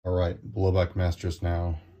All right, Blowbackmasters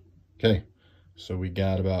now. Okay, so we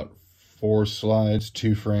got about 4 slides,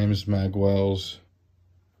 2 frames, mag wells,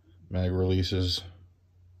 mag releases,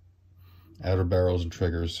 outer barrels, and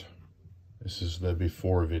triggers. This is the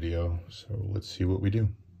before video, so let's see what we do.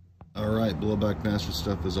 All right, Blowbackmasters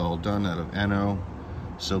stuff is all done out of ano.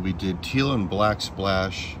 So we did teal and black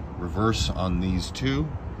splash reverse on these 2.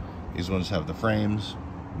 These ones have the frames,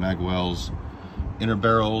 mag wells, inner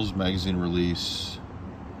barrels, magazine release,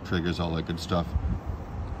 triggers, all that good stuff.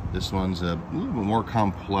 This one's a little bit more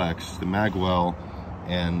complex. The mag well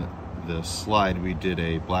and the slide, we did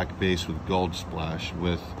a black base with gold splash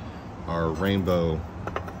with our rainbow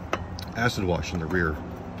acid wash in the rear,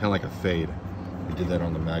 kind of like a fade. We did that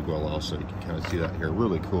on the mag well also. You can kind of see that here.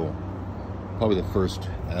 Really cool. Probably the first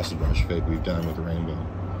acid wash fade we've done with the rainbow.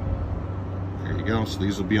 There you go. So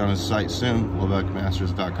these will be on his site soon,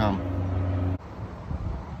 blowbackmasters.com.